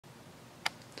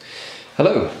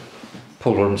Hello,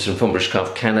 Paul Robinson from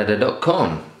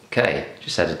bushcraftcanada.com. Okay,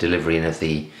 just had a delivery in of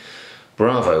the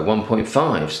Bravo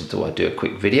 1.5, so I thought I'd do a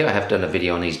quick video. I have done a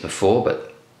video on these before,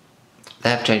 but they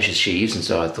have changed the sheaths, and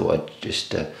so I thought I'd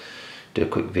just do a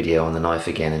quick video on the knife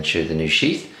again and show the new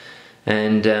sheath.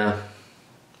 And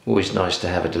always nice to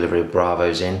have a delivery of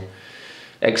Bravos in.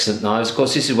 Excellent knives. Of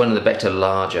course, this is one of the better,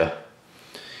 larger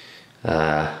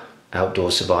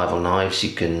outdoor survival knives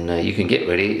you can get.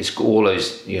 Really, it's got all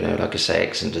those, like I say,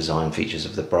 excellent design features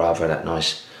of the Bravo. That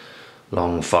nice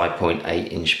long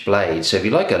 5.8-inch blade. So if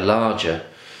you like a larger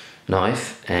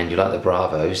knife and you like the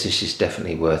Bravos, this is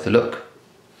definitely worth a look.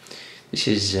 This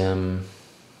is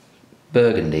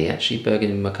burgundy, actually,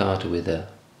 burgundy micarta with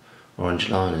orange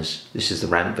liners. This is the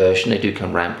ramp version. They do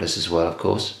come rampless as well, of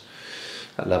course.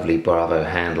 That lovely Bravo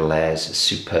handle there is a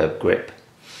superb grip.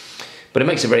 But it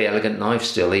makes a very elegant knife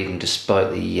still, even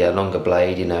despite the longer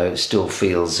blade. It still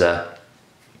feels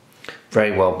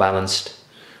very well balanced.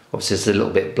 Obviously it's a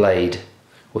little bit blade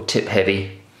or tip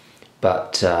heavy,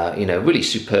 but really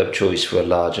superb choice for a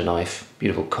larger knife.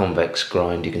 Beautiful convex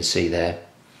grind you can see there.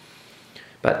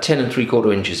 About 10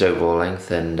 3/4 inches overall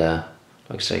length, and like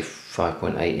I say,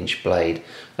 5.8-inch blade.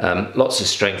 Lots of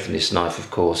strength in this knife, of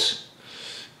course.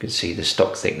 You can see the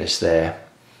stock thickness there,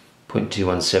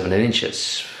 0.217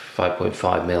 inches.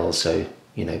 5.5 mils, so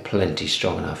plenty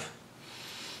strong enough.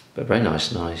 But very nice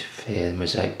knife here,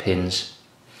 mosaic pins,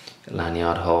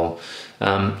 lanyard hole.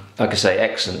 Like I say,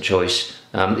 excellent choice.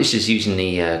 This is using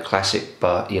the classic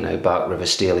Barkriver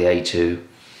steel, the A2.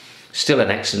 Still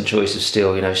an excellent choice of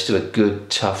steel. Still a good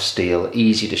tough steel,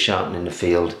 easy to sharpen in the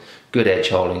field, good edge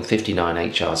holding, 59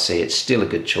 HRC. It's still a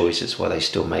good choice. That's why they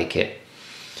still make it.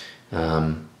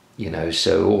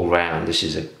 So all round, this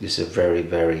is a very,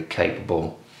 very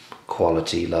capable,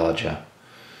 quality, larger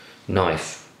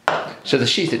knife. So the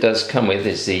sheath it does come with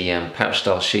is the pouch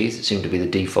style sheath. It seems to be the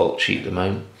default sheath at the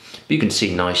moment. But you can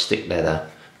see nice thick leather,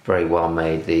 very well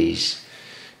made. These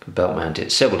can belt mount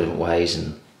it several different ways,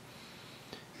 and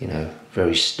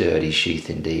very sturdy sheath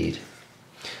indeed.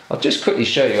 I'll just quickly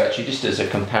show you, actually, just as a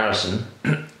comparison,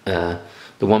 the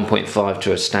 1.5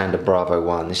 to a standard Bravo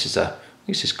 1. This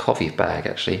is coffee bag,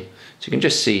 actually, so you can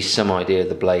just see some idea of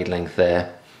the blade length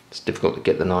there. It's difficult to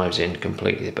get the knives in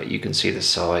completely, but you can see the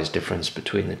size difference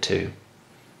between the two.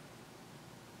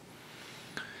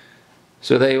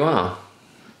 So there you are.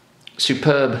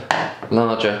 Superb,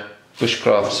 larger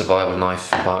bushcraft survival knife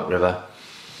from Barkriver.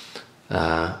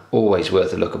 Always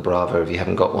worth a look at Bravo if you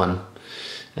haven't got one.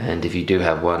 And if you do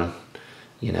have one,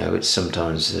 it's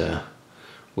sometimes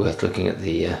worth looking at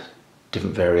the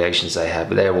different variations they have.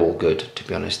 But they're all good, to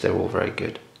be honest. They're all very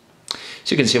good.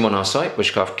 So you can see them on our site,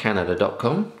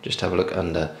 bushcraftcanada.com. Just have a look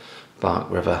under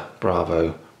Barkriver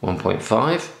Bravo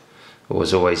 1.5. Or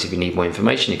as always, if you need more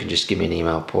information, you can just give me an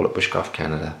email,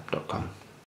 paul@bushcraftcanada.com.